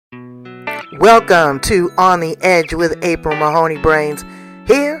Welcome to On the Edge with April Mahoney Brains.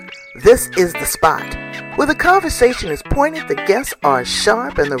 Here, this is the spot where the conversation is pointed, the guests are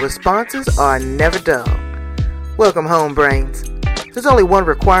sharp, and the responses are never dull. Welcome home, Brains. There's only one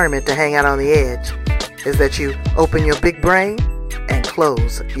requirement to hang out on the edge, is that you open your big brain and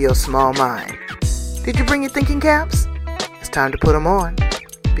close your small mind. Did you bring your thinking caps? It's time to put them on,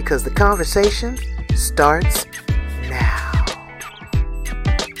 because the conversation starts now.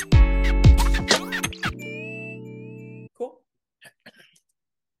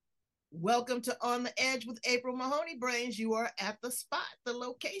 Welcome to On the Edge with April Mahoney Brains. You are at the spot, the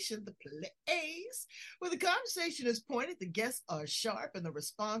location, the place where the conversation is pointed, the guests are sharp, and the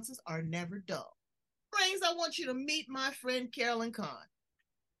responses are never dull. Brains, I want you to meet my friend Carolyn Cahn.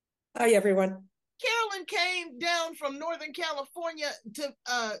 Hi, everyone. Carolyn came down from Northern California to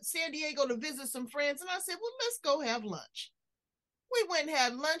San Diego to visit some friends, and I said, well, let's go have lunch. We went and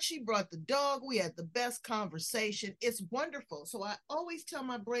had lunch. She brought the dog. We had the best conversation. It's wonderful. So I always tell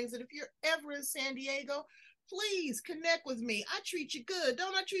my brains that if you're ever in San Diego, please connect with me. I treat you good.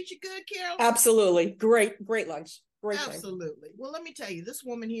 Don't I treat you good, Carol? Absolutely. Great lunch. Great Absolutely. Time. Well, let me tell you, this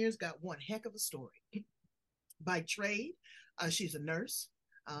woman here has got one heck of a story. By trade, she's a nurse.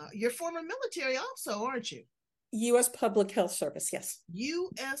 You're former military also, aren't you? U.S. Public Health Service, yes.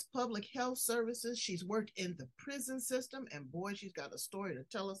 U.S. Public Health Services. She's worked in the prison system, and boy, she's got a story to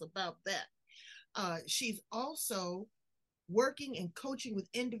tell us about that. She's also working and coaching with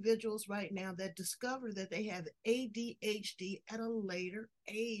individuals right now that discover that they have ADHD at a later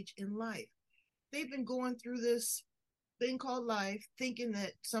age in life. They've been going through this thing called life, thinking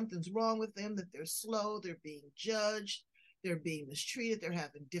that something's wrong with them, that they're slow, they're being judged, they're being mistreated, they're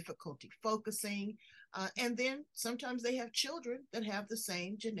having difficulty focusing. And then sometimes they have children that have the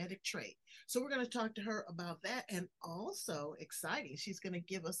same genetic trait. So we're going to talk to her about that. And also exciting, she's going to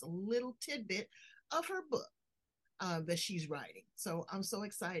give us a little tidbit of her book that she's writing. So I'm so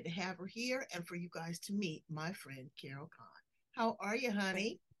excited to have her here and for you guys to meet my friend Carol Cahn. How are you,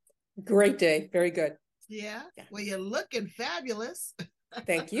 honey? Great day. Very good. Yeah. Well, you're looking fabulous.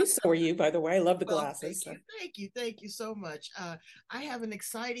 Thank you. So are you, by the way. I love the glasses. Thank you so much. I have an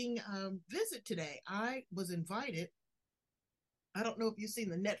exciting visit today. I was invited. I don't know if you've seen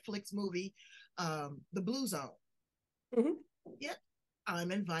the Netflix movie, The Blue Zone. Mm-hmm. Yep.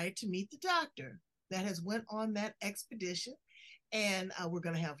 I'm invited to meet the doctor that has went on that expedition. And we're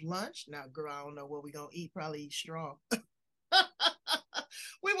going to have lunch. Now, girl, I don't know what we're going to eat. Probably eat straw.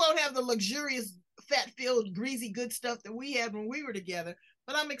 We won't have the luxurious, fat-filled, greasy, good stuff that we had when we were together,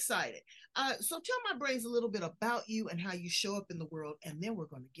 but I'm excited. So tell my brains a little bit about you and how you show up in the world, and then we're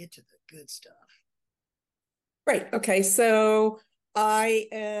going to get to the good stuff. Right. Okay. So I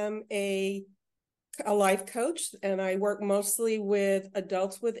am a life coach, and I work mostly with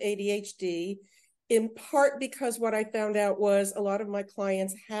adults with ADHD, in part because what I found out was a lot of my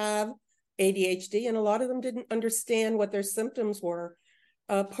clients have ADHD, and a lot of them didn't understand what their symptoms were.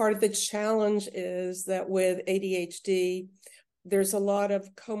 Part of the challenge is that with ADHD, there's a lot of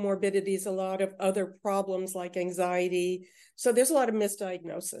comorbidities, a lot of other problems like anxiety. So there's a lot of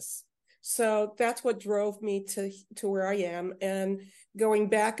misdiagnosis. So that's what drove me to where I am. And going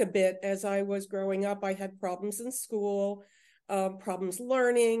back a bit, as I was growing up, I had problems in school, problems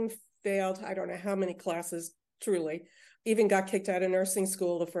learning, failed, I don't know how many classes, truly. Even got kicked out of nursing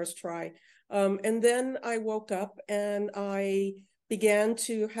school the first try. And then I woke up and I began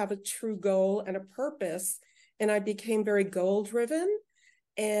to have a true goal and a purpose. And I became very goal-driven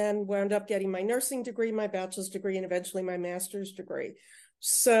and wound up getting my nursing degree, my bachelor's degree, and eventually my master's degree.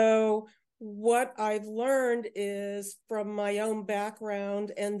 So what I've learned is from my own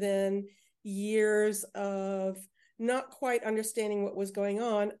background and then years of not quite understanding what was going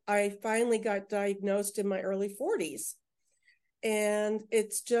on, I finally got diagnosed in my early 40s. And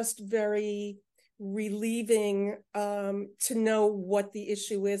it's just very relieving to know what the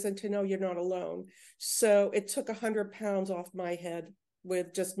issue is and to know you're not alone. So it took 100 pounds off my head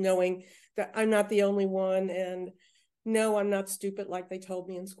with just knowing that I'm not the only one, and no, I'm not stupid like they told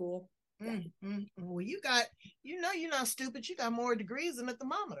me in school. Mm-hmm. Well, you're not stupid. You got more degrees than a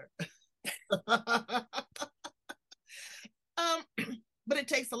thermometer. But it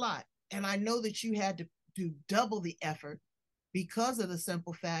takes a lot. And I know that you had to do double the effort because of the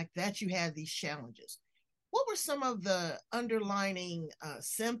simple fact that you had these challenges. What were some of the underlying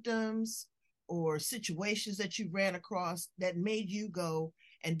symptoms or situations that you ran across that made you go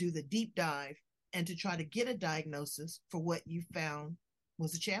and do the deep dive and to try to get a diagnosis for what you found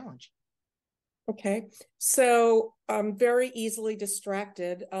was a challenge? Okay, so I'm very easily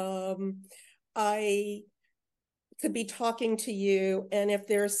distracted. I could be talking to you, and if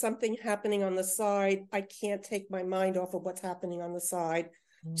there's something happening on the side, I can't take my mind off of what's happening on the side.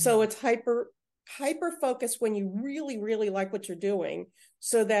 So it's hyper focused when you really, really like what you're doing,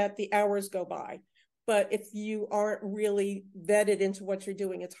 so that the hours go by. But if you aren't really vetted into what you're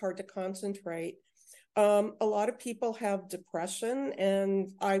doing, it's hard to concentrate. A lot of people have depression,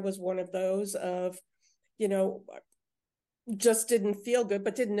 and I was one of those of, just didn't feel good,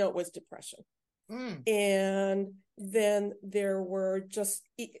 but didn't know it was depression. And then there were just,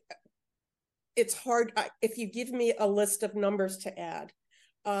 it's hard. If you give me a list of numbers to add,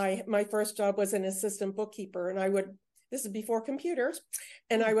 my first job was an assistant bookkeeper, and this is before computers,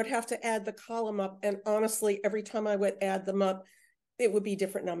 and I would have to add the column up. And honestly, every time I would add them up, it would be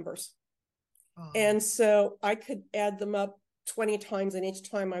different numbers. And so I could add them up 20 times, and each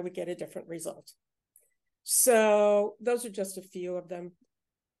time I would get a different result. So those are just a few of them.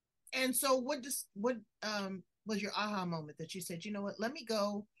 And so what was your aha moment that you said, you know what, let me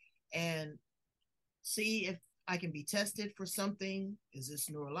go and see if I can be tested for something? Is this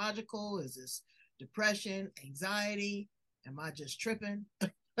neurological? Is this depression, anxiety? Am I just tripping?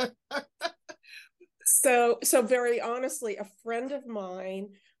 So very honestly, a friend of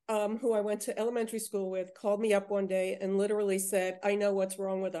mine who I went to elementary school with called me up one day and literally said, I know what's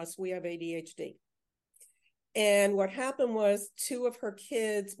wrong with us. We have ADHD. And what happened was 2 of her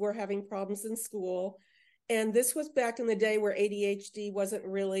kids were having problems in school. And this was back in the day where ADHD wasn't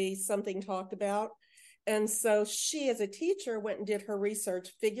really something talked about. And so she, as a teacher, went and did her research,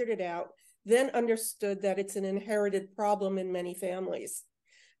 figured it out, then understood that it's an inherited problem in many families.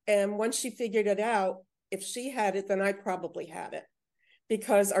 And once she figured it out, if she had it, then I probably had it,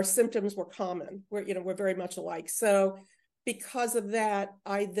 because our symptoms were common. We're very much alike. So because of that,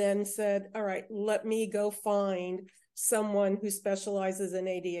 I then said, all right, let me go find someone who specializes in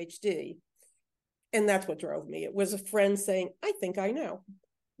ADHD. And that's what drove me. It was a friend saying, I think I know.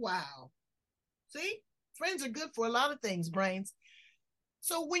 Wow. See, friends are good for a lot of things, brains.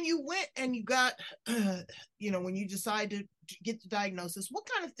 So when you went and you got, when you decided to get the diagnosis, what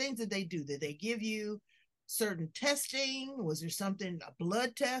kind of things did they do? Did they give you certain testing? Was there something, a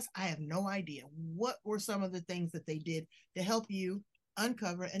blood test? I have no idea. What were some of the things that they did to help you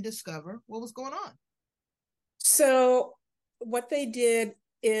uncover and discover what was going on? So what they did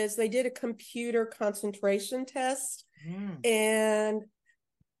is they did a computer concentration test. And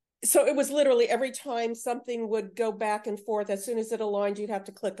so it was literally every time something would go back and forth, as soon as it aligned, you'd have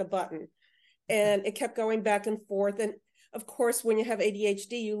to click a button. And it kept going back and forth. And of course, when you have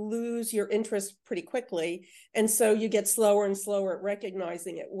ADHD, you lose your interest pretty quickly. And so you get slower and slower at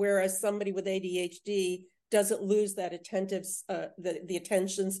recognizing it. Whereas somebody with ADHD doesn't lose that the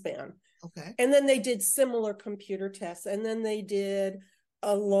attention span. Okay. And then they did similar computer tests. And then they did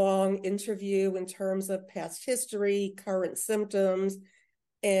a long interview in terms of past history, current symptoms.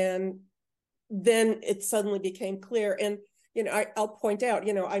 And then it suddenly became clear. And, I'll point out,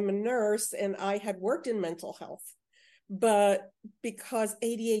 I'm a nurse and I had worked in mental health, but because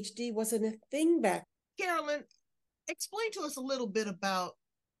ADHD wasn't a thing back. Carolyn, explain to us a little bit about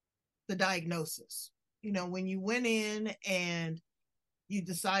the diagnosis. When you went in and you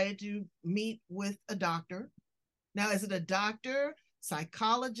decided to meet with a doctor. Now, is it a doctor,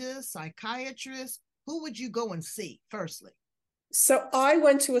 psychologist, psychiatrist? Who would you go and see firstly? So I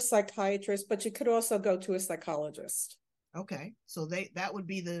went to a psychiatrist, but you could also go to a psychologist. Okay, so that would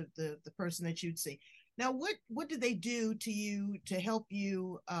be the person that you'd see. Now, what did they do to you to help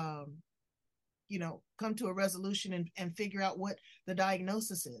you, come to a resolution and figure out what the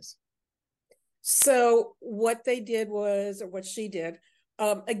diagnosis is? So what they did was, or what she did,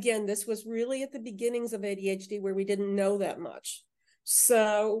 again, this was really at the beginnings of ADHD where we didn't know that much.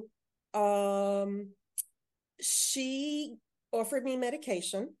 So she offered me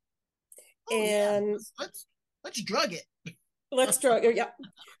medication. And yeah. Let's drug it. Let's drug it, yeah.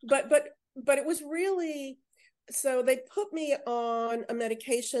 But it was really, so they put me on a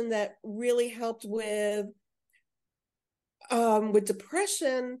medication that really helped with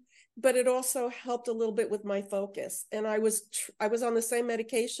depression, but it also helped a little bit with my focus. And I was on the same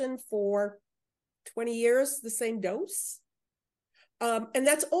medication for 20 years, the same dose. And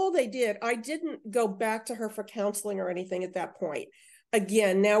that's all they did. I didn't go back to her for counseling or anything at that point.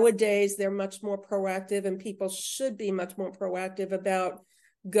 Again, nowadays, they're much more proactive, and people should be much more proactive about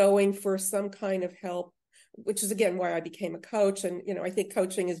going for some kind of help, which is, again, why I became a coach. And, I think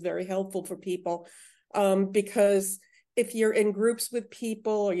coaching is very helpful for people because if you're in groups with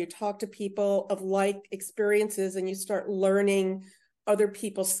people or you talk to people of like experiences and you start learning other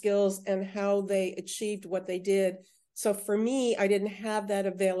people's skills and how they achieved what they did. So for me, I didn't have that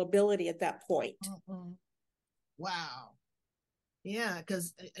availability at that point. Wow. Yeah,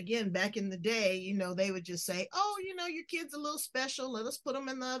 because again, back in the day, they would just say, "Oh, your kid's a little special. Let us put them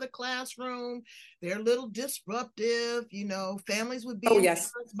in the other classroom. They're a little disruptive." Families would be Oh,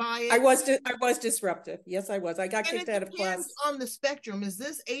 yes. embarrassed by I it. was I was disruptive. Yes, I was. I got And kicked it out of depends class. on the spectrum. Is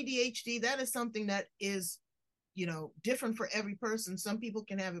this ADHD? That is something that is, different for every person. Some people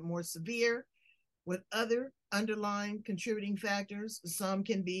can have it more severe with other underlying contributing factors. Some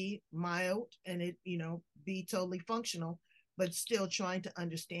can be mild and it, be totally functional, but still trying to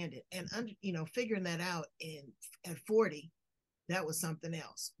understand it and, figuring that out at 40, that was something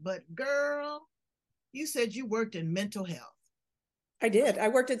else. But girl, you said you worked in mental health. I did. I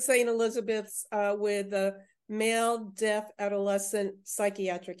worked at St. Elizabeth's with the male deaf adolescent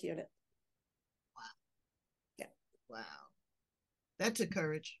psychiatric unit. Wow. Yeah. Wow. That took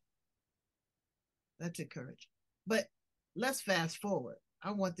courage. That took courage. But let's fast forward. I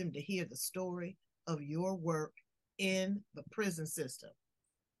want them to hear the story of your work in the prison system.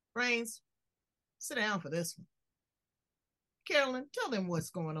 Brains, sit down for this one. Carolyn, tell them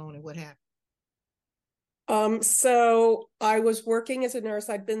what's going on and what happened. So I was working as a nurse.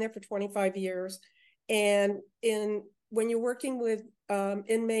 I'd been there for 25 years. And when you're working with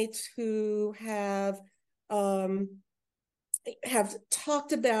inmates who have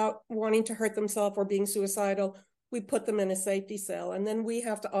talked about wanting to hurt themselves or being suicidal, we put them in a safety cell, and then we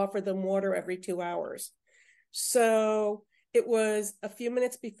have to offer them water every 2 hours. So it was a few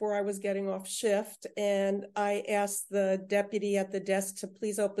minutes before I was getting off shift, and I asked the deputy at the desk to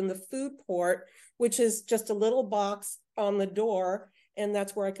please open the food port, which is just a little box on the door, and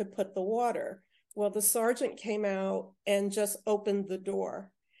that's where I could put the water. Well, the sergeant came out and just opened the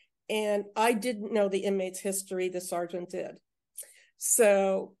door, and I didn't know the inmate's history. The sergeant did.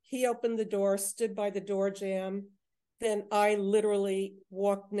 So he opened the door, stood by the door jamb. Then I literally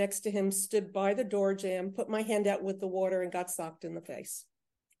walked next to him, stood by the door jamb, put my hand out with the water, and got socked in the face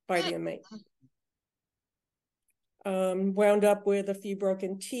by the inmate. Wound up with a few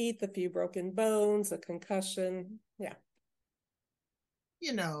broken teeth, a few broken bones, a concussion. Yeah.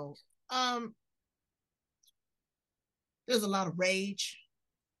 There's a lot of rage.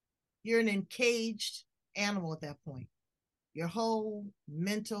 You're an encaged animal at that point. Your whole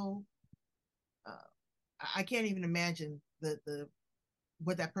mental, I can't even imagine the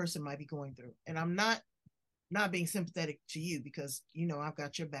what that person might be going through. And I'm not being sympathetic to you because I've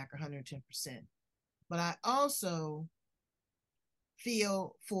got your back 110%. But I also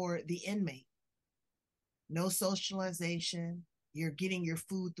feel for the inmate. No socialization. You're getting your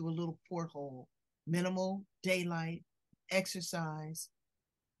food through a little porthole. Minimal daylight, exercise.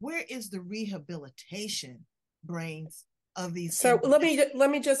 Where is the rehabilitation, Brains, of these? So let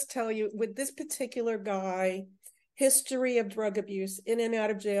me just tell you, with this particular guy, history of drug abuse, in and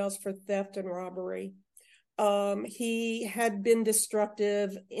out of jails for theft and robbery. He had been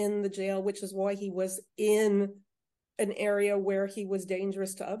destructive in the jail, which is why he was in an area where he was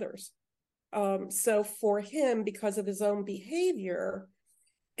dangerous to others. So for him, because of his own behavior,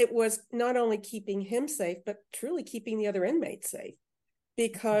 it was not only keeping him safe, but truly keeping the other inmates safe,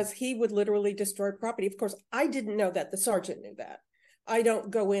 because he would literally destroy property. Of course, I didn't know that. The sergeant knew that. I don't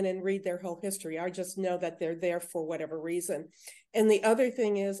go in and read their whole history. I just know that they're there for whatever reason. And the other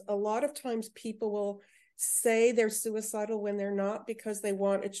thing is, a lot of times people will say they're suicidal when they're not, because they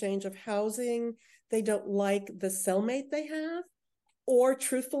want a change of housing. They don't like the cellmate they have. Or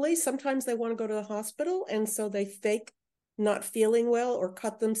truthfully, sometimes they want to go to the hospital, and so they fake not feeling well or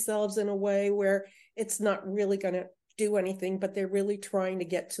cut themselves in a way where it's not really going to do anything, but they're really trying to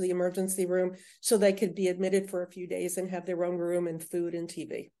get to the emergency room so they could be admitted for a few days and have their own room and food and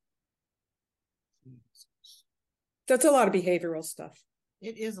TV. That's a lot of behavioral stuff.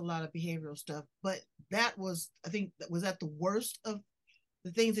 It is a lot of behavioral stuff, but that was, I think, was that the worst of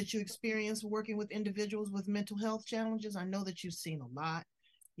the things that you experienced working with individuals with mental health challenges? I know that you've seen a lot.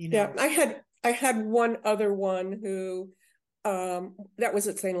 Yeah, I had one other one who that was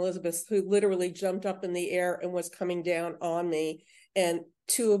at St. Elizabeth's, who literally jumped up in the air and was coming down on me. And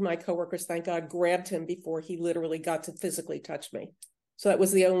two of my coworkers, thank God, grabbed him before he literally got to physically touch me. So that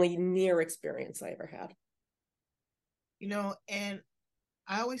was the only near experience I ever had. And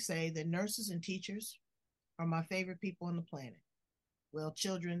I always say that nurses and teachers are my favorite people on the planet. Well,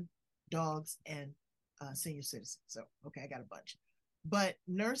 children, dogs, and senior citizens. So, okay, I got a bunch. But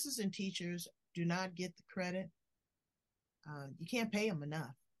nurses and teachers do not get the credit. You can't pay them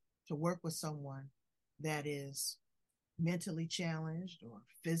enough to work with someone that is mentally challenged or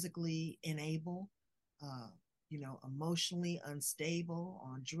physically unable, emotionally unstable,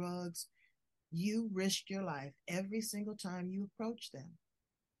 on drugs. You risk your life every single time you approach them.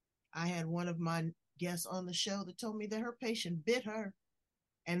 I had one of my guest on the show that told me that her patient bit her,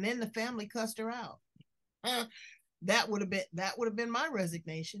 and then the family cussed her out. That would have been my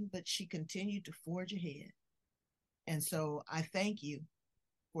resignation, but she continued to forge ahead. And so I thank you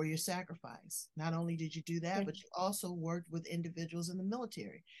for your sacrifice. Not only did you do that, but you also worked with individuals in the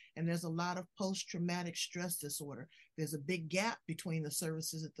military. And there's a lot of post-traumatic stress disorder. There's a big gap between the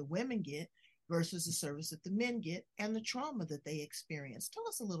services that the women get versus the service that the men get and the trauma that they experience. Tell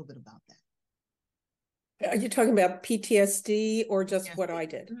us a little bit about that. Are you talking about PTSD or just Yes. what I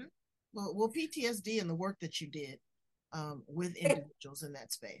did? Mm-hmm. Well, PTSD and the work that you did with individuals in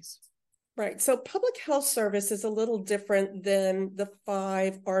that space. Right. So public health service is a little different than the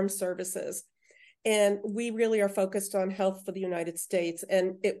 5 armed services. And we really are focused on health for the United States,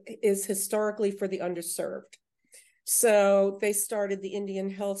 and it is historically for the underserved. So they started the Indian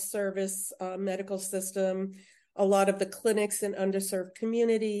Health Service medical system, a lot of the clinics in underserved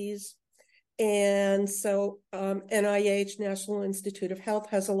communities. And so NIH, National Institute of Health,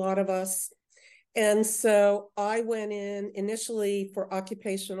 has a lot of us. And so I went in initially for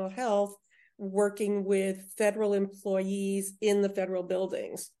occupational health, working with federal employees in the federal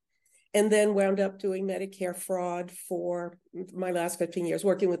buildings, and then wound up doing Medicare fraud for my last 15 years,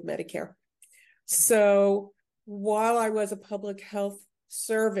 working with Medicare. So while I was a public health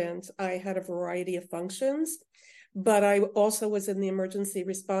servant, I had a variety of functions, but I also was in the emergency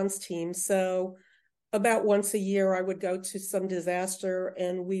response team. So about once a year, I would go to some disaster,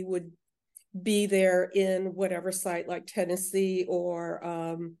 and we would be there in whatever site, like Tennessee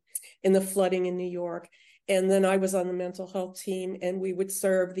or in the flooding in New York. And then I was on the mental health team, and we would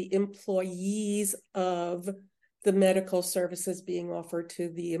serve the employees of the medical services being offered to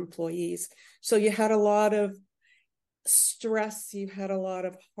the employees. So you had a lot of stress, you had a lot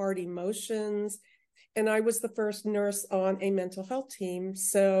of hard emotions. And I was the first nurse on a mental health team.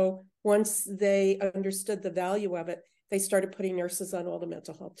 So once they understood the value of it, they started putting nurses on all the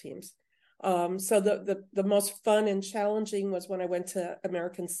mental health teams. So the most fun and challenging was when I went to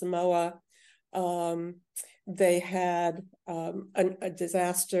American Samoa. They had a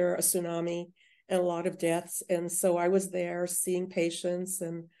disaster, a tsunami, and a lot of deaths. And so I was there seeing patients,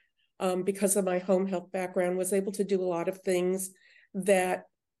 and because of my home health background, was able to do a lot of things that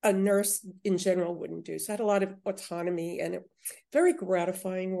a nurse in general wouldn't do. So I had a lot of autonomy, and very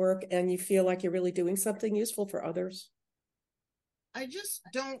gratifying work, and you feel like you're really doing something useful for others. I just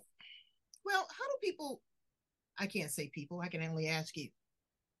don't, well, how do people, I can't say people, I can only ask you,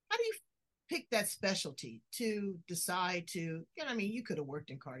 how do you pick that specialty to decide to, you could have worked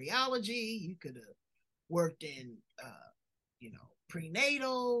in cardiology, you could have worked in,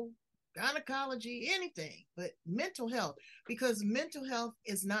 prenatal, gynecology, anything, but mental health, because mental health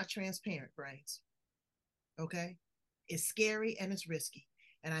is not transparent, brains. Okay? It's scary and it's risky.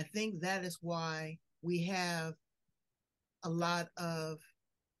 And I think that is why we have a lot of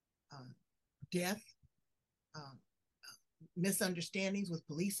death, misunderstandings with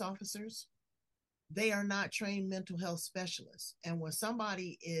police officers. They are not trained mental health specialists. And when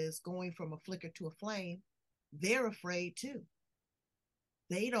somebody is going from a flicker to a flame, they're afraid too.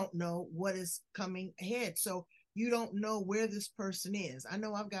 They don't know what is coming ahead. So you don't know where this person is. I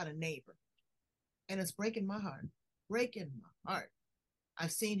know I've got a neighbor, and it's breaking my heart, breaking my heart.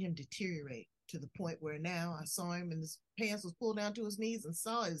 I've seen him deteriorate to the point where now I saw him and his pants was pulled down to his knees and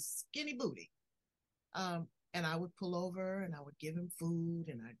saw his skinny booty. And I would pull over and I would give him food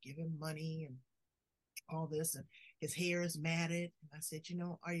and I'd give him money and all this. And his hair is matted. And I said,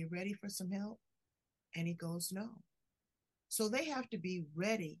 are you ready for some help? And he goes, no. So they have to be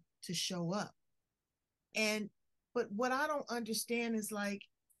ready to show up. But what I don't understand is, like,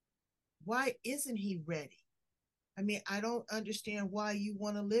 why isn't he ready? I don't understand why you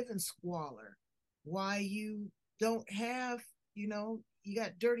want to live in squalor, why you don't have, you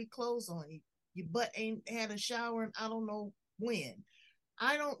got dirty clothes on, your butt ain't had a shower and I don't know when.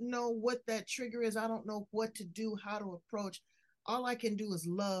 I don't know what that trigger is. I don't know what to do, how to approach. All I can do is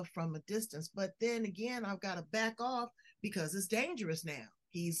love from a distance. But then again, I've got to back off because it's dangerous now.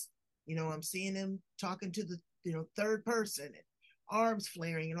 He's, I'm seeing him talking to the, third person and arms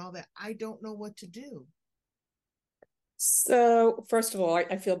flaring and all that. I don't know what to do. So first of all,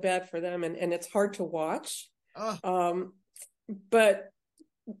 I feel bad for them, and it's hard to watch. But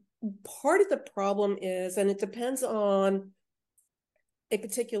part of the problem is, and it depends on a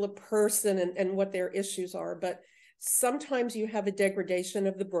particular person and what their issues are, but sometimes you have a degradation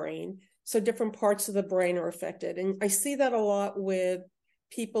of the brain. So different parts of the brain are affected. And I see that a lot with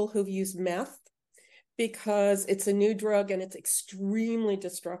people who've used meth, because it's a new drug and it's extremely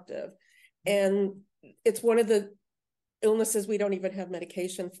destructive. And it's one of the illnesses we don't even have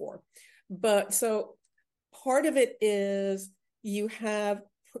medication for. But so part of it is you have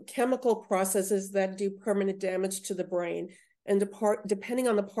chemical processes that do permanent damage to the brain. And depending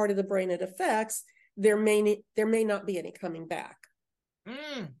on the part of the brain it affects, there may not be any coming back.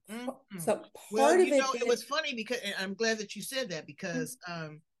 So Well, part of you it know, it is, was funny because, and I'm glad that you said that because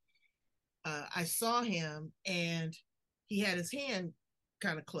I saw him and he had his hand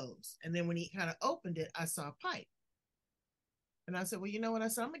kind of closed. And then when he kind of opened it, I saw a pipe. And I said, well, you know what? I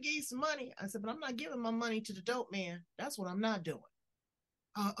said, I'm going to give you some money. I said, but I'm not giving my money to the dope man. That's what I'm not doing.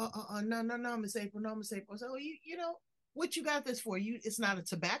 No, Miss April, no, Miss April. I said, oh, you know, what you got this for? It's not a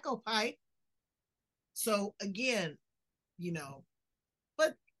tobacco pipe. So again, you know,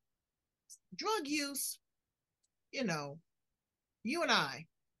 but drug use, you know, you and I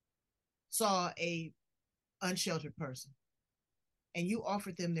saw a unsheltered person and you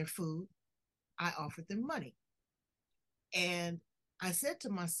offered them their food. I offered them money. And I said to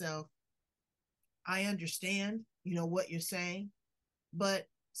myself, I understand, you know, what you're saying, but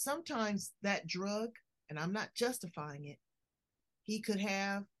sometimes that drug, and I'm not justifying it, he could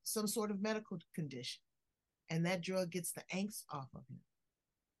have some sort of medical condition, and that drug gets the angst off of him.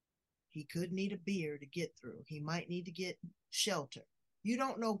 He could need a beer to get through. He might need to get shelter. You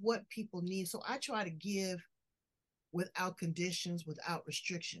don't know what people need. So I try to give without conditions, without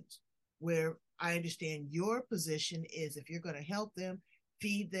restrictions, where I understand your position is if you're going to help them,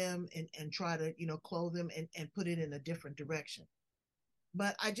 feed them and try to, you know, clothe them and put it in a different direction.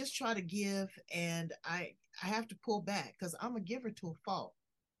 But I just try to give and I have to pull back because I'm a giver to a fault.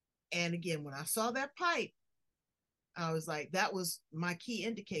 And again, when I saw that pipe, I was like, that was my key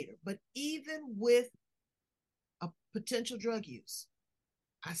indicator. But even with a potential drug use,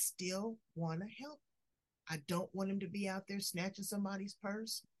 I still want to help. I don't want him to be out there snatching somebody's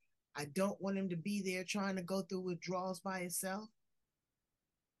purse. I don't want him to be there trying to go through withdrawals by himself.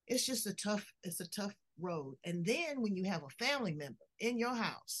 It's just it's a tough road. And then when you have a family member in your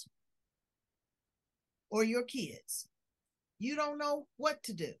house or your kids, you don't know what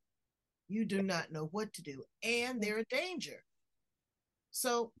to do. You do not know what to do, and they're a danger.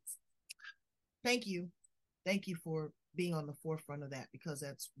 So thank you. Thank you for being on the forefront of that because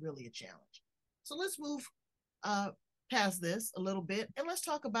that's really a challenge. So let's move uh, past this a little bit and let's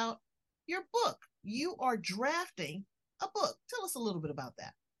talk about your book. You are drafting a book. Tell us a little bit about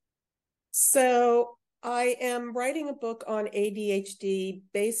that. So I am writing a book on ADHD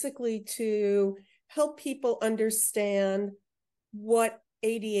basically to help people understand what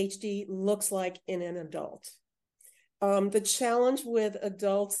ADHD looks like in an adult. The challenge with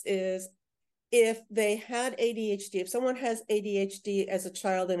adults is if they had ADHD, if someone has ADHD as a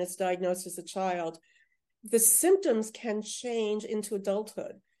child and is diagnosed as a child, the symptoms can change into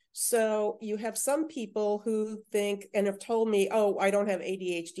adulthood. So you have some people who think and have told me, oh, I don't have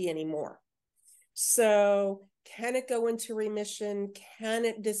ADHD anymore. So can it go into remission? Can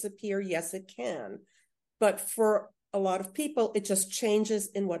it disappear? Yes, it can. But for a lot of people, it just changes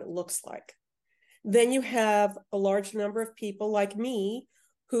in what it looks like. Then you have a large number of people like me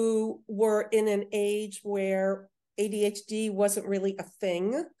who were in an age where ADHD wasn't really a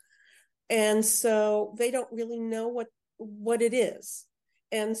thing. And so they don't really know what it is.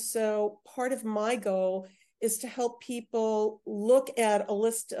 And so part of my goal is to help people look at a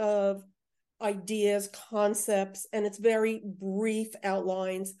list of ideas, concepts, and it's very brief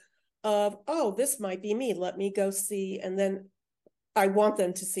outlines of, oh, this might be me. Let me go see. And then I want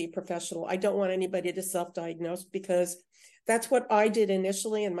them to see a professional. I don't want anybody to self-diagnose because that's what I did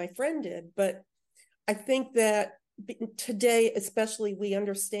initially and my friend did. But I think that today, especially, we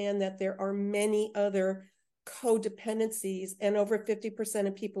understand that there are many other codependencies, and over 50%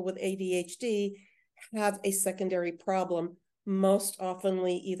 of people with ADHD have a secondary problem, most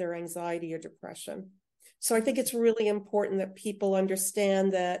oftenly either anxiety or depression. So I think it's really important that people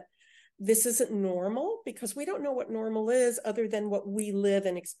understand that this isn't normal because we don't know what normal is other than what we live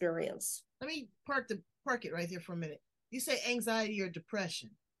and experience. Let me park it right there for a minute. You say anxiety or depression.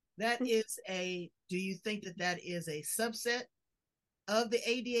 That is do you think that is a subset of the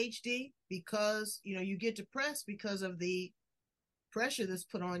ADHD? Because, you know, you get depressed because of the pressure that's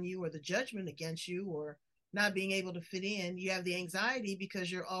put on you or the judgment against you or not being able to fit in. You have the anxiety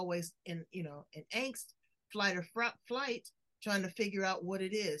because you're always in, you know, in angst, flight or flight, trying to figure out what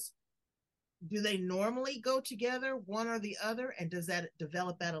it is. Do they normally go together, one or the other? And does that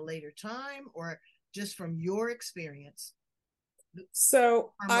develop at a later time or just from your experience?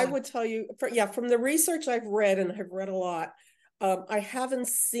 So I would tell you, from the research I've read, and I've read a lot, I haven't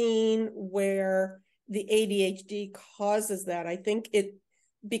seen where the ADHD causes that. I think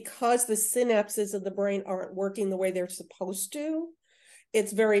because the synapses of the brain aren't working the way they're supposed to.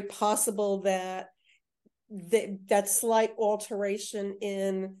 it's very possible that that slight alteration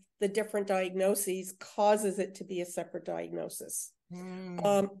in the different diagnoses causes it to be a separate diagnosis.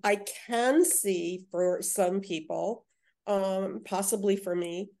 I can see for some people, possibly for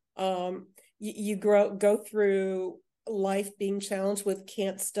me, you go through life being challenged with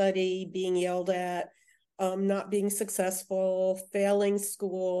can't study, being yelled at, not being successful, failing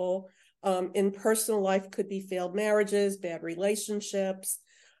school. In personal life could be failed marriages, bad relationships.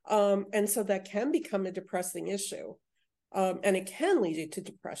 And so that can become a depressing issue. And it can lead you to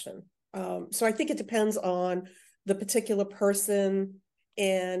depression. So I think it depends on the particular person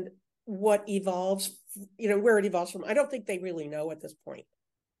and what evolves, where it evolves from. I don't think they really know at this point.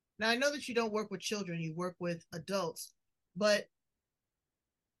 Now, I know that you don't work with children, you work with adults, but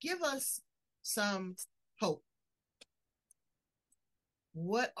give us some hope.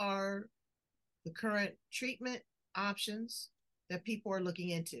 What are the current treatment options that people are looking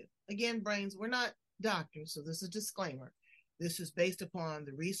into? Again, Brains, we're not doctors, so this is a disclaimer. This is based upon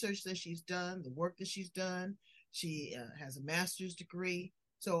the research that she's done, the work that she's done. She has a master's degree.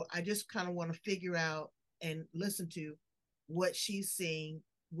 So I just kind of want to figure out and listen to what she's seeing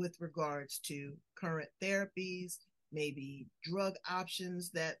with regards to current therapies, maybe drug options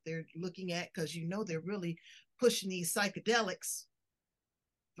that they're looking at, because they're really pushing these psychedelics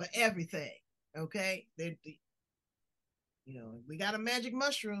for everything. Okay, we got a magic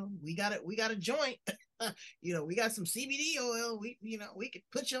mushroom, we got a joint. We got some CBD oil. We could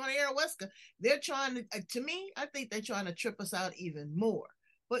put you on ayahuasca. They're trying to me, I think they're trying to trip us out even more.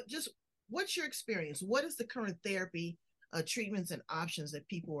 But just what's your experience? What is the current therapy, treatments, and options that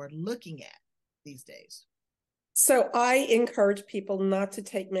people are looking at these days? So I encourage people not to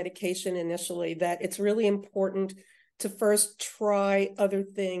take medication initially, that it's really important to first try other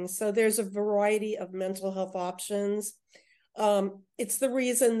things. So there's a variety of mental health options. It's the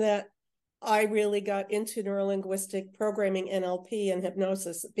reason that I really got into neurolinguistic programming, NLP, and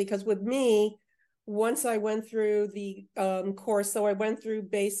hypnosis, because with me, once I went through the course, so I went through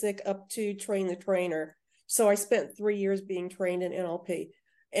basic up to train the trainer. So I spent 3 years being trained in NLP,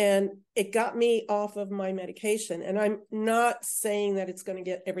 and it got me off of my medication. And I'm not saying that it's going to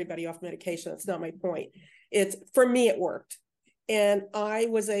get everybody off medication. That's not my point. For me, it worked. And I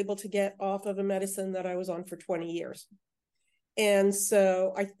was able to get off of a medicine that I was on for 20 years. And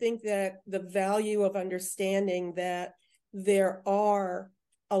so I think that the value of understanding that there are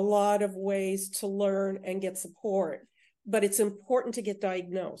a lot of ways to learn and get support, but it's important to get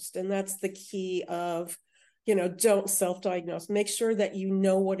diagnosed. And that's the key of, don't self-diagnose. Make sure that you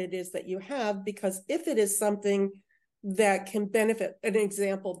know what it is that you have, because if it is something that can benefit, an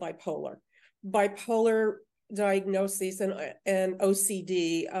example, bipolar diagnoses and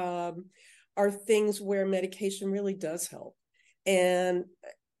OCD are things where medication really does help. And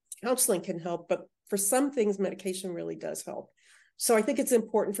counseling can help, but for some things, medication really does help. So I think it's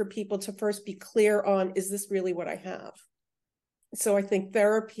important for people to first be clear on, is this really what I have? So I think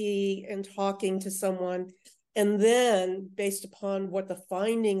therapy and talking to someone, and then based upon what the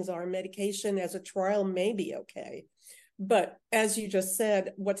findings are, medication as a trial may be okay. But as you just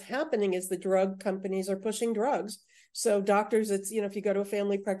said, what's happening is the drug companies are pushing drugs. So doctors, it's, if you go to a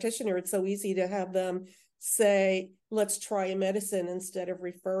family practitioner, it's so easy to have them say, let's try a medicine instead of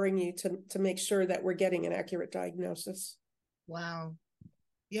referring you to make sure that we're getting an accurate diagnosis. Wow.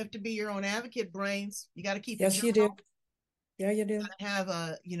 You have to be your own advocate, Brains. You got to keep Yes, you do. Yeah, you do. You got to have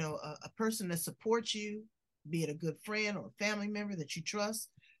a person that supports you, be it a good friend or a family member that you trust,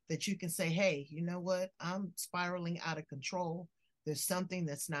 that you can say, hey, you know what? I'm spiraling out of control. There's something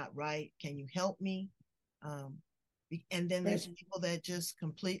that's not right. Can you help me? And then there's people that just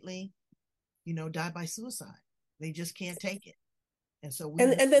completely, die by suicide. They just can't take it. And so we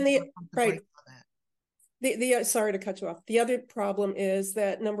and then the right on that. The sorry to cut you off. The other problem is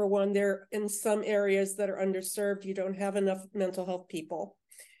that, number one, there in some areas that are underserved, you don't have enough mental health people.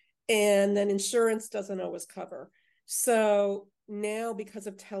 And then insurance doesn't always cover. So now, because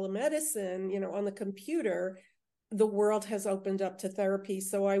of telemedicine, on the computer, the world has opened up to therapy.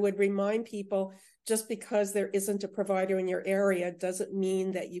 So I would remind people, just because there isn't a provider in your area doesn't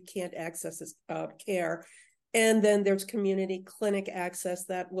mean that you can't access care. And then there's community clinic access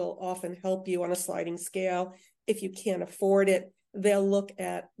that will often help you on a sliding scale. If you can't afford it, they'll look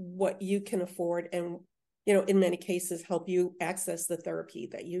at what you can afford and, in many cases, help you access the therapy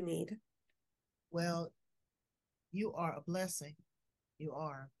that you need. Well, you are a blessing. You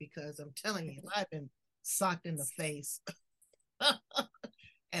are, because I'm telling you, I've been socked in the face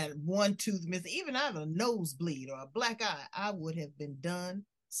and one tooth missing. Even I have a nosebleed or a black eye, I would have been done.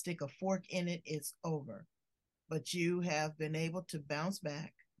 Stick a fork in it, it's over. but you have been able to bounce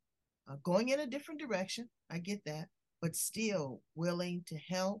back, going in a different direction. I get that, but still willing to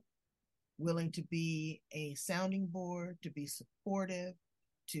help, willing to be a sounding board, to be supportive,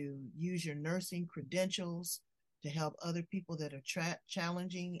 to use your nursing credentials to help other people that are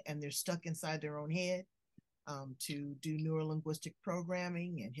challenging and they're stuck inside their own head, to do neurolinguistic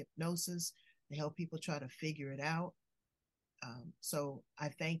programming and hypnosis to help people try to figure it out. So I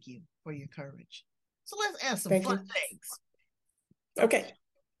thank you for your courage. So let's ask some fun things. Okay.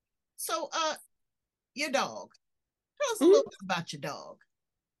 So, your dog. Tell us a little bit about your dog.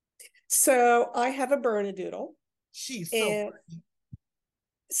 So I have a Bernedoodle. She's so pretty.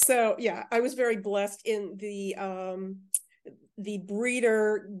 So yeah, I was very blessed in the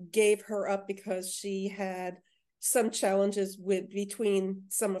breeder gave her up because she had some challenges between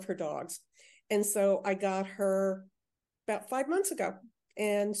some of her dogs. And so I got her about 5 months ago,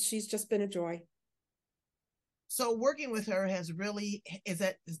 and she's just been a joy. So working with her has really,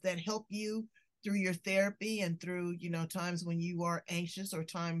 does that help you through your therapy and through, times when you are anxious or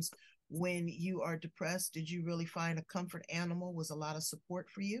times when you are depressed? Did you really find a comfort animal was a lot of support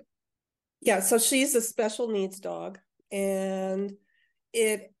for you? Yeah, so she's a special needs dog, and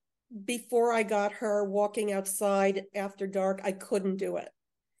before I got her walking outside after dark, I couldn't do it.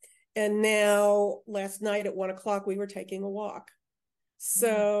 And now last night at 1 o'clock, we were taking a walk.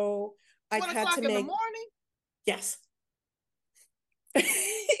 So I've had to make... 1 o'clock in the morning? Yes.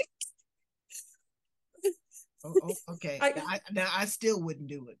 Okay. I still wouldn't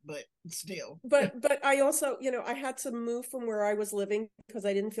do it, but still. But I also, I had to move from where I was living because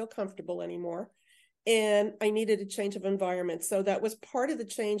I didn't feel comfortable anymore. And I needed a change of environment. So that was part of the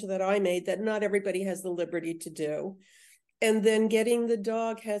change that I made that not everybody has the liberty to do. And then getting the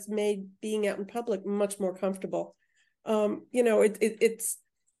dog has made being out in public much more comfortable. It's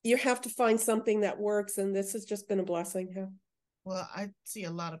you have to find something that works, and this has just been a blessing. Yeah. Well, I see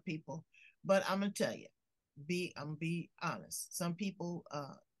a lot of people, but I'm gonna tell you, I'm be honest. Some people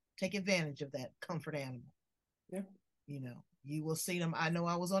take advantage of that comfort animal. Yeah. You will see them. I know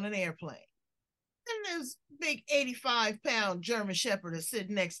I was on an airplane, and this big 85-pound German Shepherd is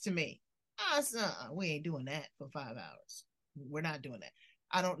sitting next to me. I said, we ain't doing that for 5 hours. We're not doing that.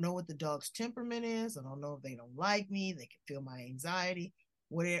 I don't know what the dog's temperament is. I don't know if they don't like me. They can feel my anxiety,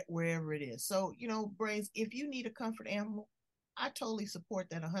 wherever it is. So, Brains, if you need a comfort animal, I totally support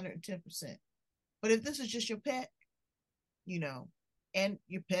that 110%. But if this is just your pet, and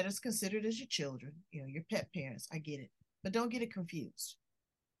your pet is considered as your children, your pet parents, I get it. But don't get it confused.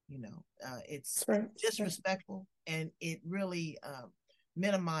 It's disrespectful, and it really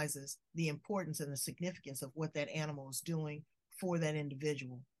minimizes the importance and the significance of what that animal is doing for that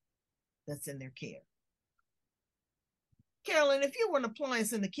individual that's in their care. Carolyn, if you were an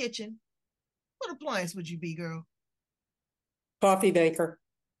appliance in the kitchen, what appliance would you be, girl? Coffee maker.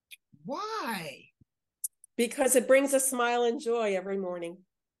 Why? Because it brings a smile and joy every morning.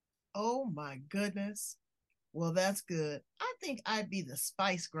 Oh my goodness. Well, that's good. I think I'd be the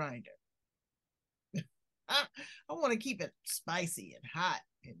spice grinder. I want to keep it spicy and hot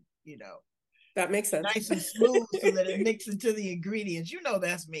and, that makes sense. Nice and smooth so that it mixes into the ingredients.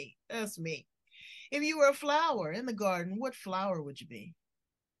 That's me. That's me. If you were a flower in the garden, what flower would you be?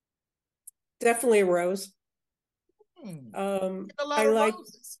 Definitely a rose. A lot of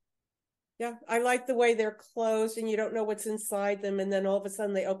roses. Yeah, I like the way they're closed and you don't know what's inside them, and then all of a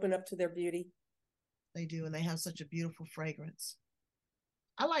sudden they open up to their beauty. They do, and they have such a beautiful fragrance.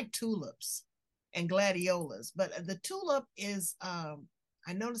 I like tulips and gladiolas, but the tulip is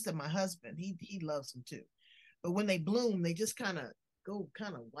I noticed that my husband, he loves them too. But when they bloom, they just kind of go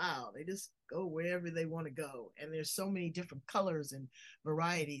wild. They just go wherever they want to go. And there's so many different colors and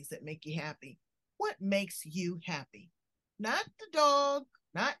varieties that make you happy. What makes you happy? Not the dog,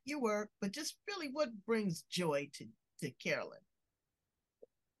 not your work, but just really what brings joy to Carolyn?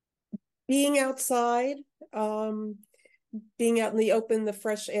 Being outside, being out in the open, the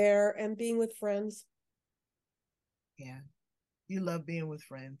fresh air, and being with friends. Yeah. You love being with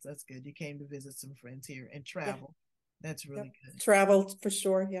friends. That's good. You came to visit some friends here and travel. Yeah. That's really good. Travel for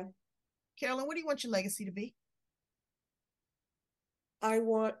sure. Yeah. Carolyn, what do you want your legacy to be? I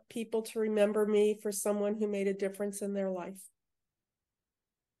want people to remember me for someone who made a difference in their life.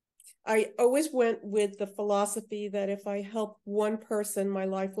 I always went with the philosophy that if I help one person, my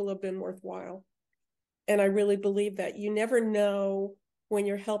life will have been worthwhile. And I really believe that. You never know when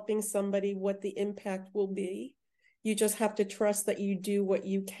you're helping somebody what the impact will be. You just have to trust that you do what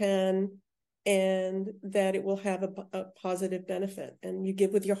you can and that it will have a positive benefit. And you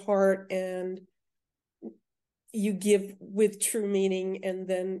give with your heart and you give with true meaning, and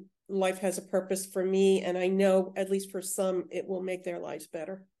then life has a purpose for me, and I know at least for some, it will make their lives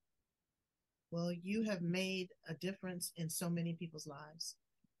better. Well, you have made a difference in so many people's lives,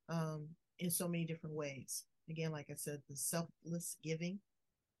 in so many different ways. Again, like I said, the selfless giving,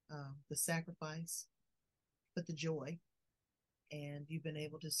 the sacrifice, but the joy. And you've been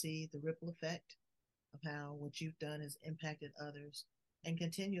able to see the ripple effect of how what you've done has impacted others and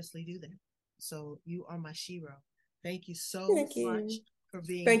continuously do that. So you are my shero. Thank you so Thank you. much for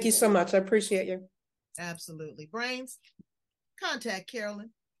being Thank here. you so much. I appreciate you. Absolutely. Brains, contact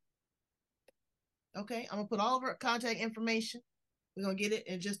Carolyn. Okay, I'm gonna put all of her contact information. We're gonna get it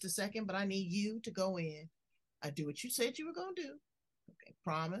in just a second, but I need you to go in. Do what you said you were gonna do. Okay,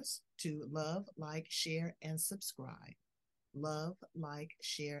 promise to love, like, share, and subscribe. Love, like,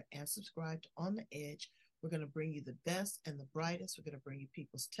 share, and subscribe to On the Edge. We're going to bring you the best and the brightest. We're going to bring you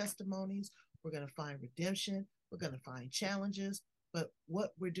people's testimonies. We're going to find redemption. We're going to find challenges. But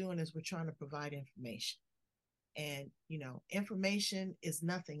what we're doing is we're trying to provide information. And, you know, information is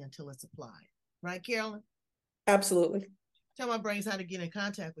nothing until it's applied. Right, Carolyn? Absolutely. Tell my brains how to get in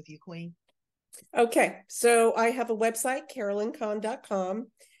contact with you, Queen. Okay, so I have a website, carolyncahn.com.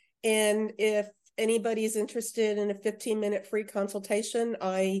 And if anybody's interested in a 15-minute free consultation,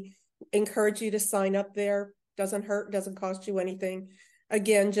 I encourage you to sign up there. Doesn't hurt, doesn't cost you anything.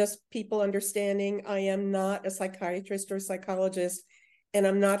 Again, just people understanding I am not a psychiatrist or psychologist, and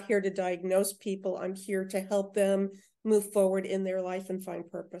I'm not here to diagnose people. I'm here to help them move forward in their life and find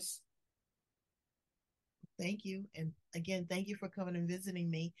purpose. Thank you. And again, thank you for coming and visiting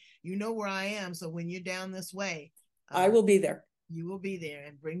me. You know where I am. So when you're down this way, I will be there. You will be there,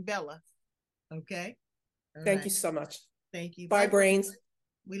 and bring Bella. Okay. Thank you so much. Thank you. Bye, brains.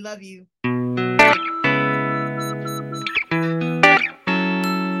 We love you.